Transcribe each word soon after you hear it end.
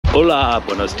Hola,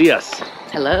 buenos dias.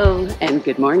 Hello and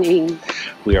good morning.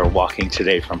 We are walking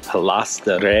today from Palas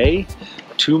de Rei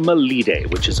to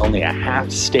Melide, which is only a half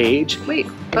stage. Wait,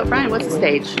 but Brian, what's a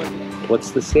stage?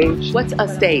 What's the stage? What's a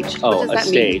stage? Oh, what does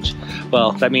a that mean? stage.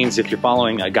 Well, that means if you're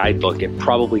following a guidebook, it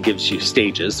probably gives you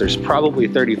stages. There's probably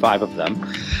 35 of them.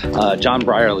 John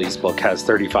Brierley's book has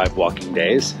 35 walking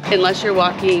days. Unless you're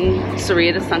walking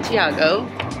Camino de Santiago,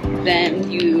 then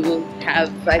you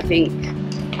have, I think,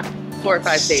 4 or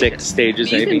 5 stages. 6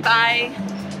 stages, maybe. You can buy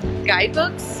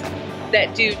guidebooks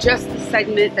that do just the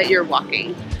segment that you're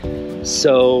walking.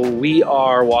 So we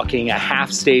are walking a half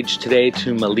stage today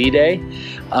to Melide.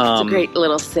 It's a great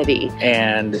little city.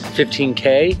 And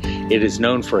 15K, it is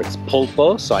known for its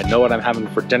pulpo, so I know what I'm having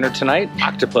for dinner tonight,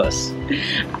 octopus.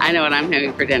 I know what I'm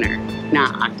having for dinner,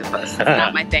 not octopus. That's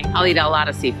not my thing. I'll eat a lot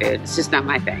of seafood, it's just not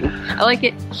my thing. I like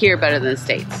it here better than the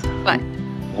States, but.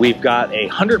 We've got a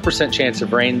 100% chance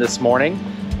of rain this morning,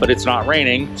 but it's not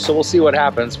raining, so we'll see what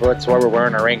happens. That's why we're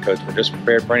wearing our raincoats. We're just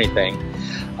prepared for anything.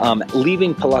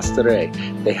 Leaving Palas de Rei,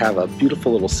 they have a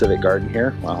beautiful little civic garden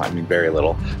here. Well, I mean very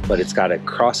little, but it's got a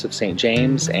cross of St.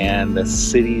 James and the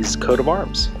city's coat of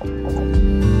arms.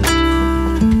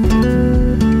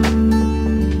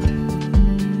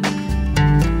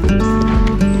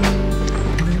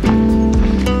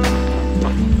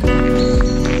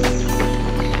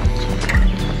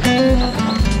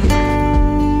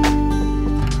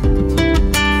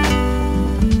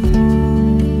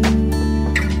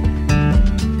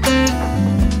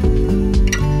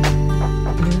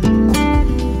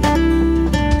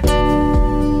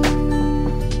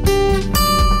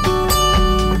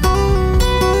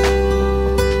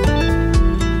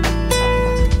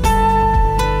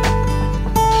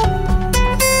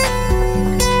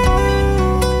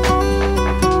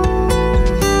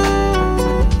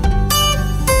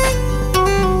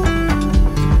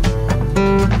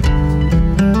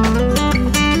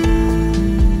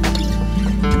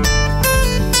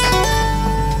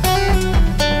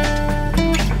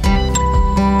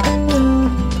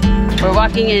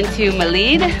 Walking into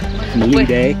Melide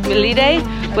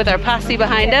with our posse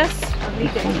behind us.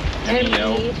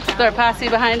 With our posse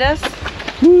behind us.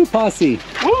 Woo, posse!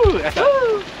 Woo!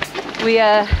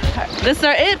 This is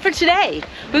it for today.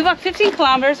 We walked 15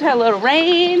 kilometers. We had a little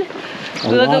rain.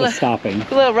 A lot of stopping.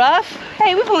 A little rough.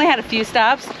 Hey, we've only had a few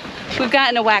stops. We've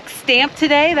gotten a wax stamp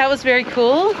today. That was very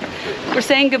cool. We're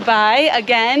saying goodbye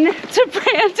again to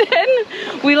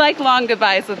Brandon. We like long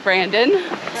goodbyes with Brandon.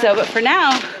 So, but for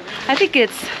now, I think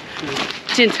it's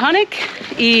gin tonic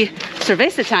y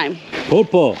cerveza time.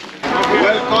 Pulpo.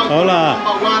 Welcome Hola. to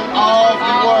number 1 of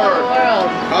the world.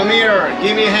 Come here,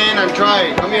 give me a hand and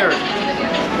try. Come here.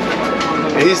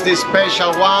 Is the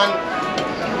special one.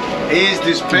 Is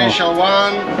the special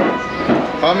one.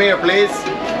 Come here, please.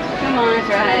 Come on,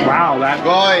 try it. Wow, that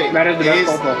is the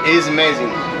best pulpo. Is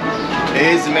amazing.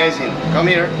 It's amazing. Come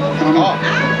here. Oh.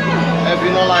 If you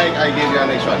don't like, I give you an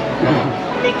next one. Come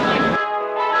on. Thank you.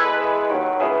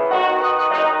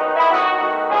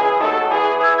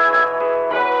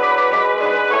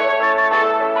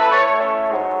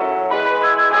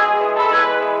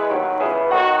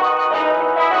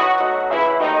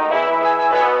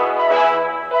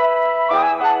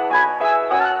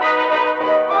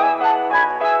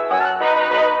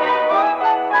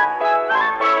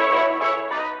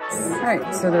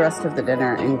 Alright, so the rest of the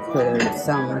dinner includes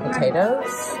some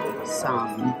potatoes,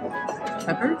 some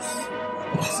peppers,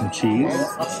 Some cheese.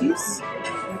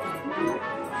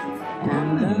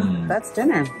 and that's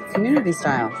dinner, community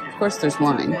style. Of course there's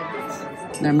wine.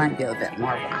 There might be a bit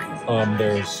more wine.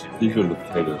 There's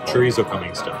chorizo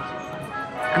coming still.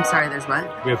 I'm sorry, there's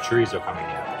what? We have chorizo coming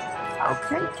in.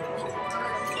 Okay.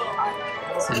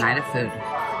 It's a night of food.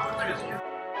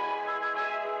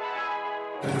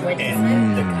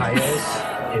 And the kaios,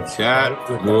 it's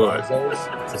with the chorizo.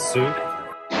 It's a soup.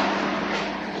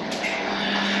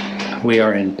 We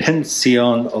are in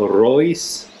Pension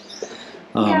Royce.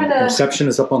 Reception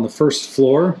is up on the first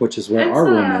floor, which is where our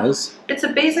room is. It's a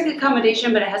basic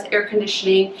accommodation, but it has air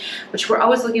conditioning, which we're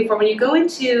always looking for. When you go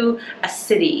into a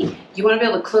city, you want to be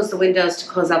able to close the windows to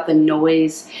close out the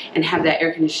noise and have that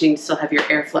air conditioning to still have your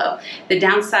airflow. The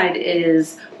downside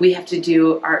is we have to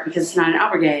do our, because it's not an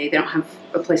albergue, they don't have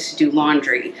a place to do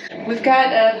laundry. We've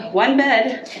got one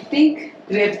bed, I think.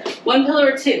 We have one pillow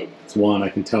or two. It's one, I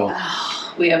can tell.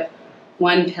 Oh, we have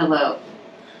one pillow.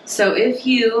 So if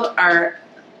you are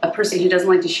a person who doesn't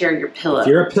like to share your pillow. If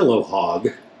you're a pillow hog.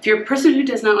 If you're a person who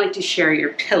does not like to share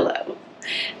your pillow,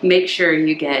 make sure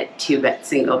you get 2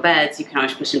 single beds. You can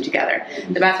always push them together.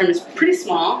 The bathroom is pretty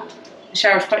small. The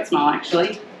shower's quite small,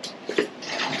 actually.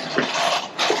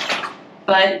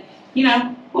 But you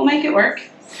know, we'll make it work.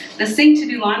 The sink to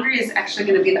do laundry is actually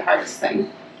going to be the hardest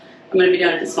thing. I'm going to be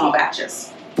doing it in small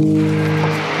batches.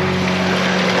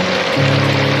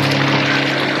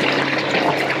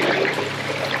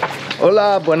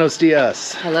 Hola, buenos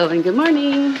dias. Hello and good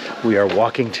morning. We are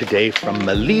walking today from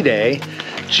Melide,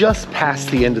 just past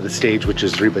the end of the stage, which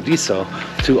is Ribadiso,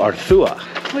 to Arzua.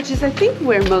 Which is, I think,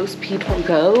 where most people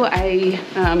go. I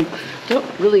don't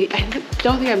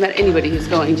think I've met anybody who's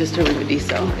going just to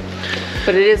Ribadiso.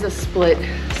 But it is a split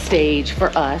stage for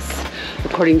us,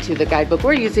 according to the guidebook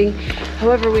we're using.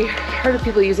 However, we heard of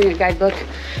people using a guidebook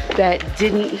that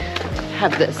didn't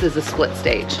have this as a split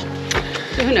stage.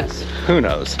 So who knows? Who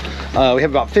knows? We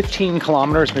have about 15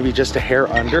 kilometers, maybe just a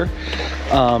hair under.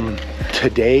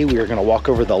 Today we are going to walk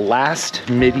over the last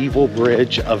medieval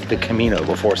bridge of the Camino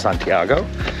before Santiago.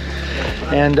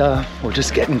 And we're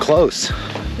just getting close.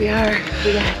 We are.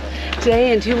 We got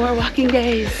today and 2 more walking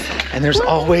days. And there's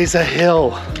always a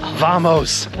hill.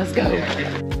 Vamos. Let's go.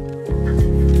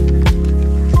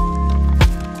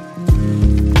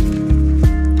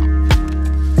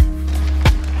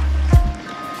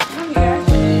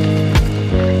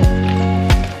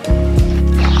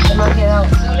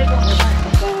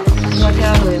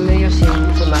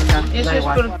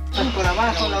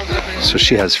 So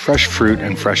she has fresh fruit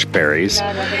and fresh berries.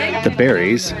 The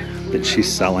berries that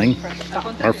she's selling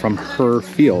are from her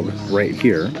field right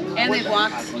here. And they've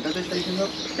walked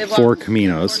 4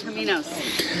 Caminos.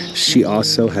 She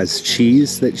also has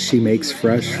cheese that she makes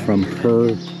fresh from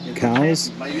her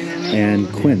cows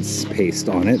and quince paste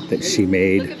on it that she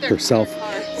made herself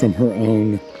from her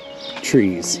own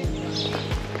trees.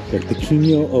 They're the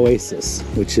Camino Oasis,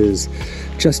 which is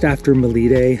just after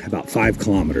Melide, about 5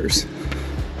 kilometers.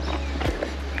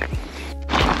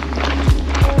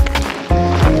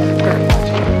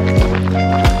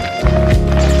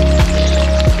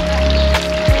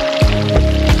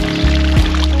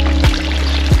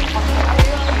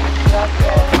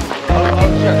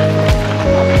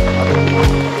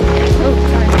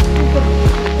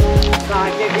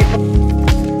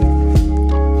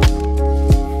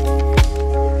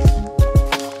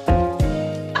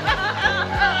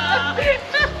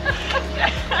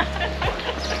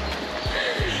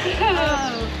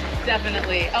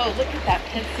 Definitely. Oh, look at that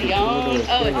pension. Oh,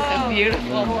 it's so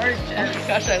beautiful. Gorgeous.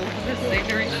 Gosh, I love this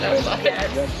scenery so much.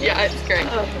 Yeah, it's great.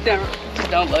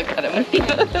 Just don't look at it.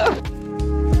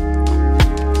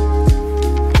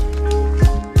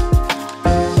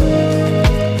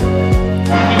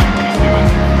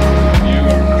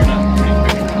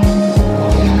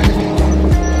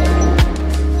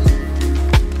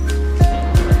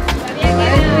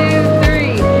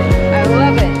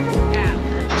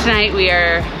 Tonight we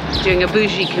are doing a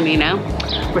bougie Camino.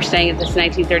 We're staying at this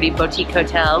 1930 boutique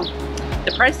hotel.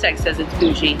 The price tag says it's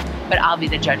bougie, but I'll be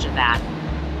the judge of that.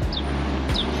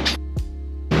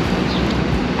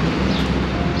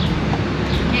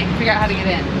 Can't figure out how to get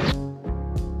in.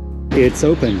 It's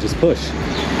open, just push.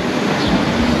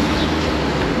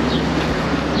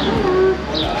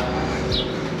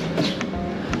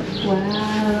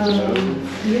 Wow,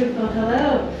 beautiful,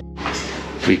 hello.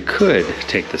 We could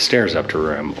take the stairs up to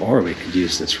room, or we could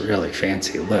use this really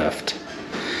fancy lift.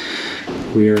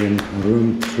 We're in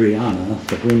room Triana.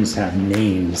 The rooms have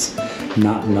names,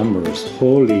 not numbers.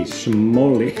 Holy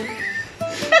schmoly.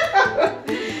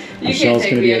 Michelle's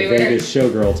gonna be a Vegas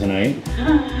showgirl tonight.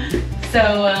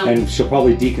 So, and she'll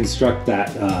probably deconstruct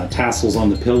that tassels on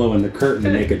the pillow and the curtain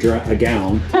and make a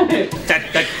gown.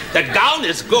 That gown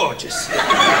is gorgeous.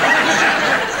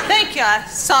 Thank you. I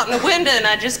saw it in the window and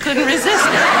I just couldn't resist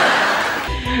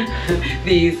it.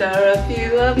 These are a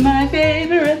few of my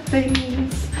favorite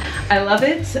things. I love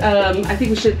it. I think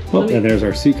we should. Well, and there's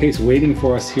our suitcase waiting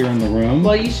for us here in the room.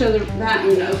 Well, you show that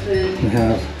one open. We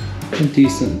have a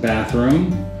decent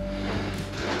bathroom.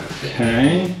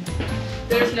 Okay.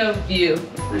 There's no view.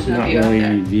 There's no Not view really out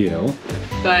there. any view.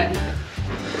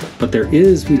 But there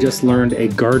is, we just learned, a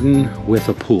garden with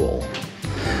a pool.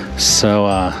 So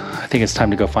I think it's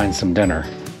time to go find some dinner.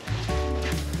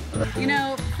 you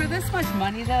know, for this much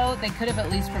money though, they could have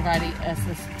at least provided us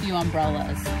a few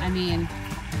umbrellas. I mean,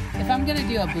 if I'm gonna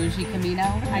do a bougie Camino,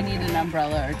 I need an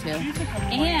umbrella or 2.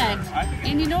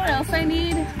 And you know what else I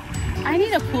need? I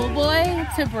need a pool boy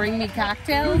to bring me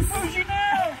cocktails.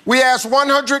 We asked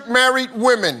 100 married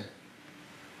women.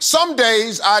 Some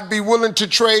days I'd be willing to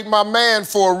trade my man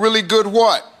for a really good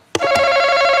what?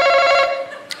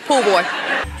 Pool boy.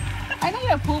 I need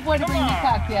a pool boy to bring me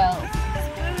cocktails.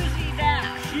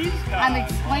 I'm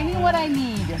explaining what I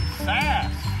need.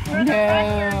 No.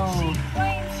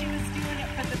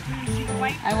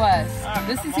 I was.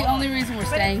 This is the only reason we're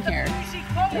staying here.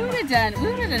 We would have done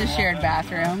a shared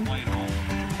bathroom,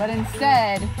 but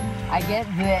instead I get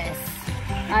this.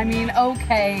 I mean,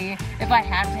 okay, if I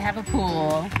have to have a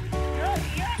pool.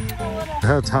 The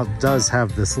hotel does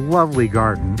have this lovely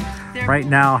garden. Right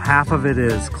now, half of it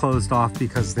is closed off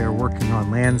because they're working on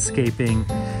landscaping.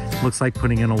 Looks like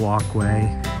putting in a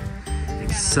walkway.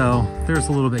 So there's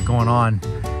a little bit going on,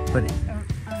 but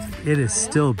it is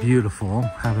still beautiful.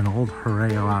 Have an old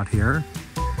horreo out here.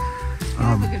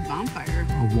 Have a good bonfire.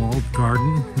 A walled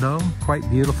garden, though, quite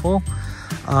beautiful.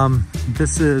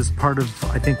 This is part of,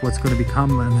 I think, what's going to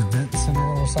become an event center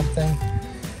or something.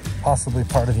 Possibly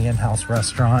part of the in-house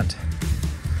restaurant.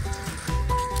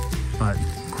 But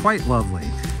quite lovely.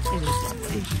 It is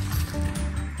lovely.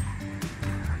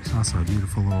 There's also a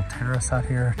beautiful little terrace out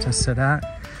here to sit at.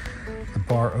 The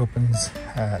bar opens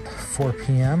at 4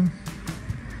 p.m.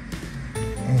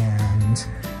 And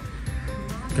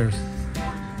there's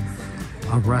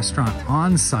a restaurant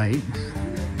on site,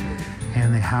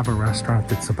 and they have a restaurant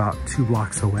that's about 2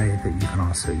 blocks away that you can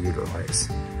also utilize.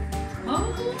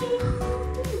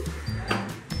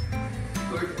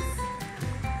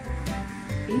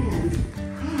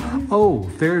 Oh,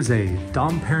 there's a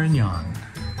Dom Perignon.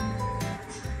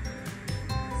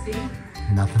 See?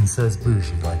 Nothing says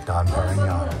bougie like Dom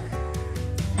Perignon.